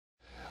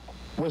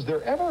Was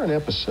there ever an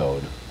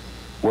episode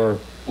where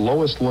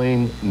Lois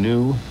Lane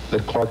knew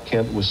that Clark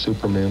Kent was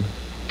Superman?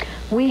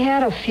 We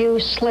had a few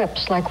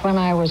slips, like when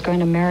I was going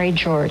to marry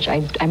George.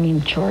 I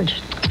mean,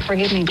 George.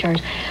 Forgive me,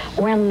 George.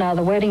 When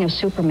the wedding of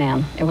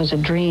Superman, it was a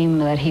dream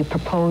that he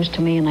proposed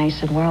to me, and I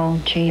said,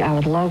 well, gee, I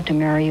would love to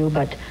marry you,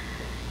 but,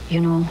 you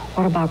know,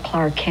 what about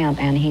Clark Kent?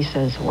 And he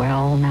says,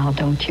 well, now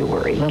don't you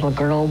worry, little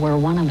girl, we're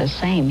one and the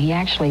same. He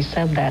actually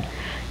said that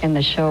in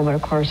the show, but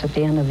of course at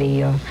the end of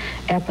the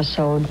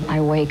episode,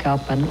 I wake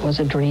up and it was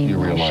a dream.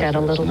 I shed a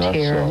little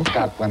tear. So.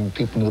 Scott, when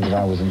people knew that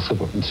I was in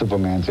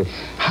Superman, said,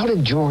 how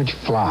did George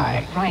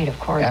fly? Right, of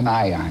course. And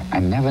I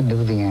never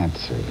knew the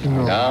answer.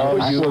 No, that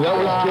was George's.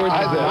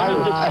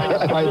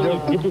 I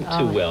didn't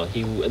too well.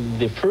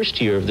 The first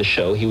year of the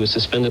show, he was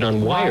suspended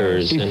on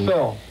wires. He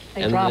fell.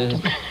 They dropped him.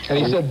 And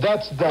he said,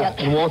 that's that,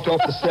 and walked off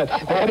the set.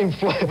 They had him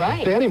fly.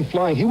 Right. They had him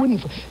flying. He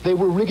wouldn't. They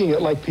were rigging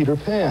it like Peter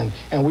Pan,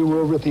 and we were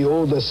over at the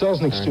old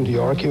Selznick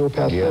studio, RKO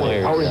Path.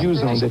 Howard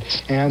Hughes owned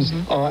it, and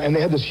they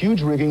had this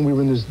huge rigging. We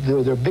were in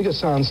their biggest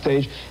sound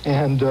stage,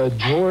 and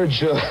George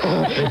did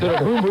a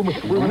boom boom.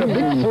 We were in a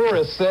big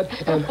forest set,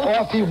 and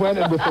off he went,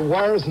 and with the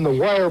wires, and the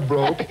wire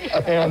broke,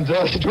 and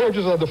George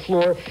was on the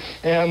floor,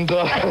 and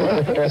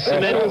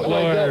cement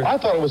floor. I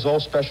thought it was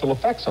all special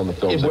effects on the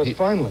film. It was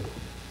finally.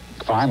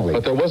 Finally.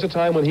 But there was a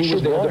time when he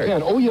was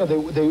wired. Oh, yeah,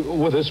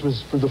 well, this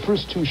was for the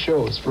first two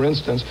shows, for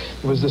instance.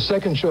 It was the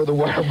second show the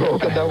wire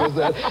broke, and that was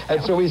that.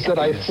 And so he said,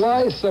 I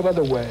fly some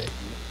other way.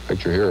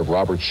 Picture here of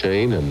Robert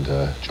Shane and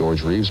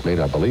George Reeves, made,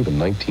 I believe, in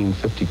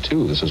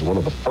 1952. This is one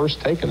of the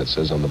first taken, it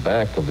says, on the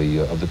back of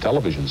the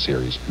television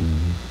series.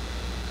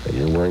 Mm-hmm. And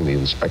you're wearing the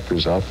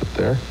inspector's outfit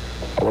there.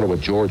 I wonder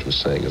what George was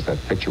saying as that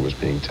picture was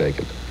being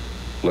taken.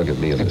 Look at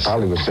me in this. He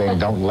probably was saying,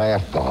 don't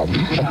laugh, Bob.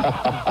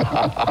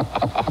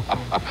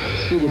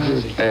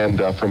 And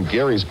from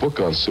Gary's book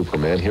on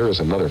Superman, here is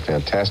another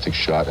fantastic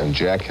shot, and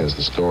Jack has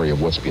the story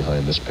of what's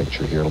behind this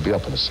picture here. It'll be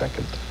up in a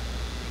second.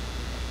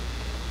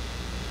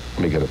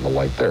 Let me get it in the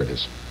light. There it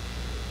is.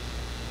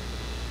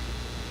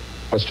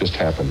 What's just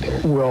happened here?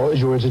 Well,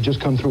 George had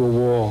just come through a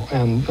wall,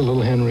 and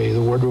little Henry,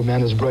 the wardrobe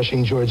man, is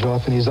brushing George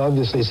off, and he's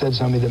obviously said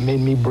something that made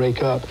me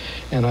break up,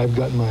 and I've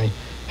got my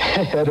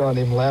head on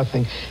him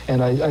laughing.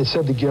 And I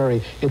said to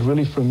Gary, it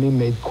really, for me,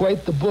 made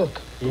quite the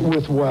book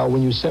worthwhile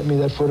when you sent me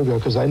that photograph,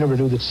 because I never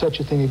knew that such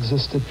a thing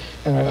existed,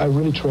 and I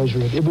really treasure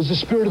it. It was the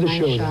spirit of the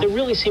show. There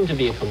really seemed to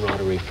be a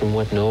camaraderie from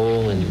what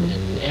Noel and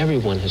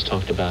everyone has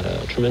talked about,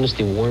 a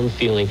tremendously warm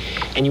feeling.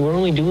 And you were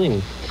only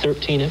doing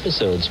 13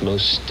 episodes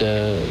most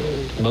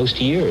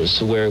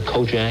years, where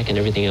Kojak and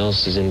everything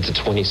else is into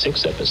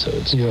 26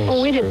 episodes. Yes.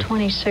 Well, we did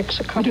 26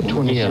 a couple. We did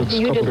 26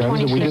 You did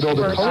 26 we did all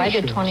the first. I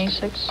did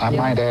 26. I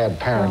might add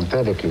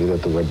parenthetically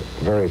that there were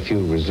very few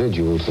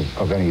residuals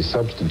of any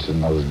substance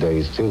in those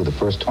days, too. The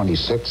first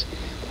 26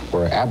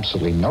 were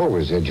absolutely no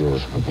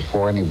residuals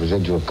before any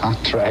residual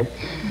contract.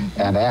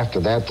 And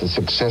after that, the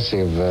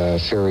successive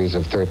series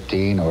of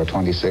 13 or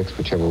 26,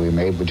 whichever we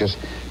made, were just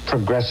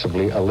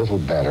progressively a little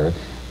better,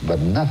 but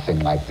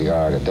nothing like they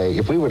are today.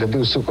 If we were to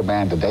do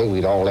Superman today,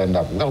 we'd all end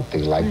up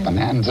wealthy, like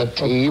Bonanza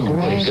Team.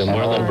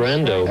 Marlon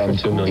Brando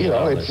for $2 million. You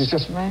know, it's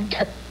just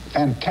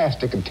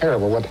fantastic and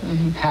terrible what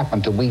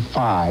happened to we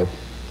five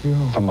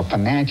from a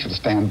financial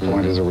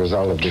standpoint as a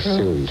result of this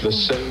series. The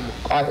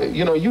same.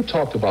 You know, you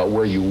talked about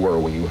where you were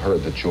when you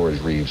heard that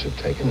George Reeves had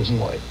taken his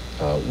life.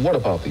 What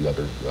about the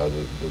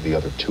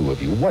other two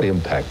of you? What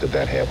impact did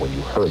that have when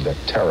you heard that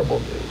terrible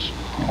news?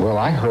 Well,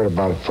 I heard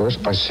about it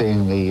first by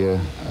seeing the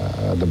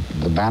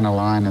banner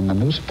line in the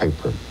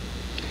newspaper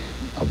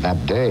of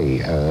that day.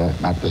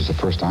 That was the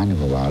first I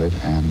knew about it,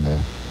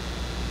 and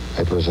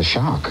it was a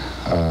shock.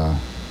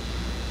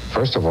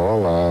 First of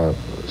all,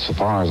 so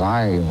far as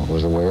I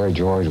was aware,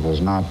 George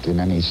was not in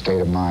any state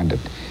of mind to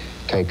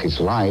take his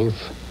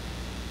life,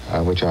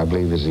 which I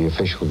believe is the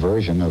official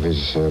version of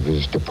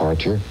his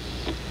departure.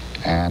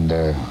 And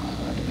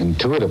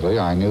intuitively,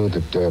 I knew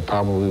that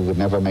probably we would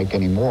never make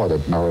any more,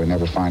 that we would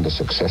never find a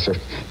successor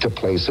to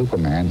play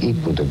Superman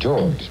equal to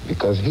George,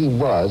 because he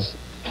was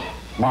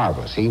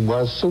marvelous. He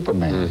was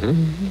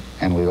Superman.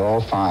 And we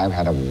all five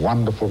had a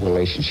wonderful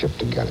relationship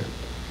together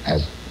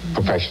as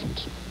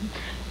professionals.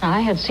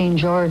 I had seen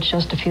George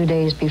just a few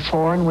days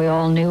before, and we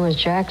all knew, as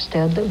Jax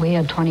did, that we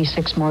had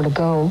 26 more to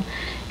go.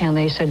 And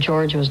they said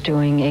George was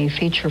doing a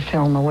feature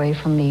film away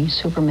from the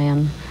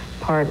Superman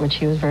part, which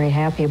he was very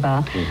happy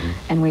about.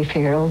 And we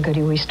figured, oh,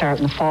 goody, we start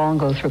in the fall and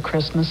go through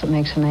Christmas. It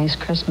makes a nice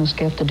Christmas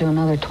gift to do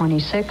another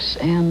 26.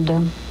 And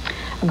a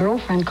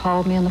girlfriend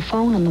called me on the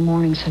phone in the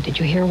morning and said, did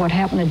you hear what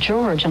happened to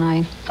George? And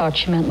I thought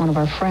she meant one of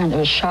our friends. It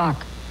was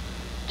shock.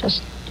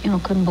 Just, you know,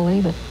 couldn't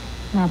believe it.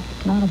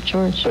 Not of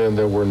George. And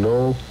there were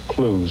no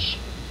clues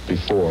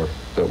before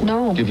that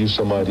would give you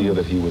some idea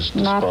that he was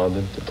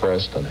despondent,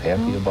 depressed,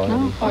 unhappy about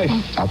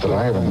anything? Not that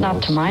I ever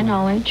Not to my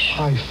knowledge.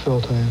 I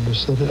felt I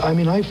understood it. I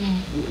mean, I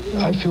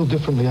feel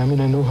differently. I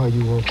mean, I know how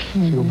you will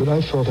feel, but I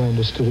felt I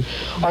understood it.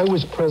 I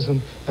was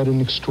present at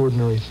an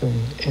extraordinary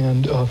thing.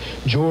 And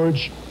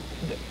George,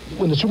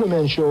 when the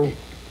Superman show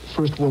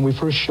when we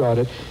first shot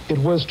it, it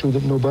was true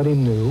that nobody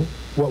knew.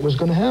 what was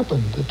going to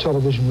happen. The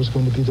television was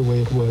going to be the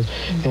way it was.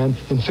 And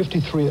in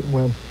 '53 it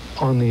went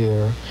on the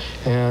air,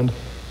 and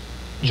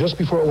just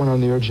before it went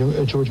on the air,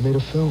 George made a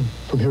film,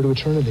 From Here to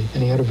Eternity,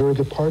 and he had a very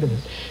good part in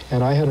it.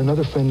 And I had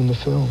another friend in the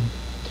film,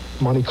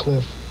 Monty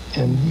Cliff,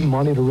 and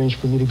Monty had arranged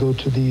for me to go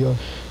to the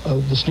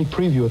sneak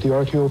preview at the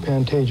RKO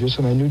Pantages,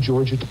 and I knew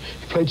George. He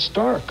played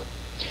Stark.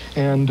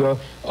 And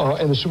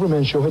the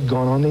Superman show had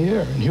gone on the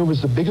air. And here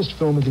was the biggest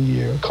film of the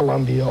year,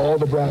 Columbia, all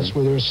the brass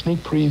were there, a sneak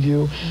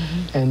preview,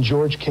 and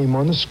George came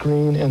on the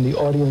screen, and the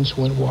audience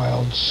went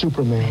wild,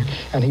 Superman.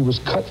 And he was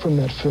cut from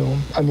that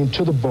film, I mean,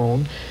 to the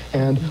bone.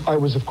 And I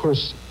was, of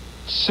course,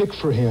 sick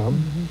for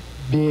him,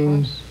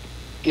 being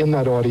in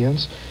that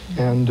audience,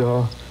 and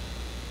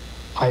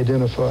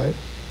identified,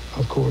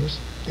 of course.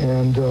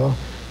 And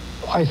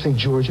I think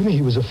George, I mean,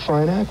 he was a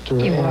fine actor.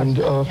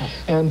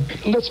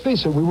 And let's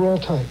face it, we were all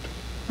typed.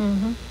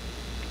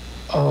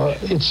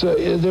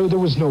 There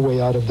was no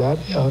way out of that,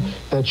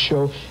 that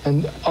show.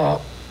 And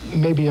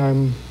maybe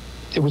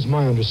it was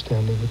my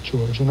understanding with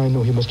George, and I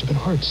know he must have been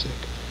heartsick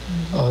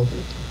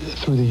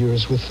through the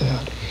years with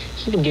that.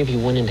 He even gave you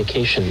one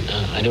indication.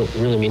 I don't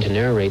really mean to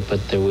narrate, but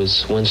there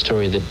was one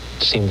story that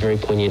seemed very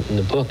poignant in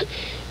the book.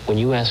 When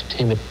you asked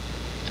him,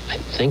 I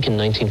think in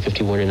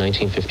 1951 or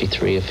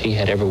 1953, if he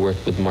had ever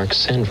worked with Mark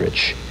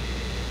Sandrich,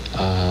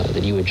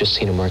 that you had just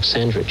seen a Mark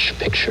Sandrich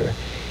picture.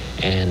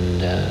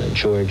 And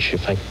George,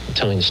 if I'm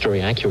telling the story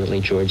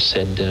accurately, George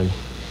said,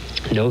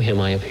 know him,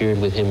 I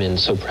appeared with him in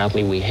So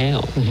Proudly We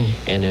Hail.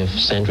 And if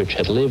Sandrich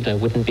had lived, I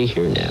wouldn't be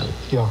here now.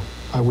 Yeah,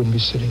 I wouldn't be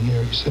sitting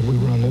here. He said we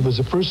were on. It was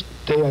the first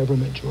day I ever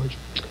met George.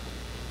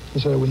 He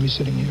said I wouldn't be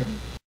sitting here.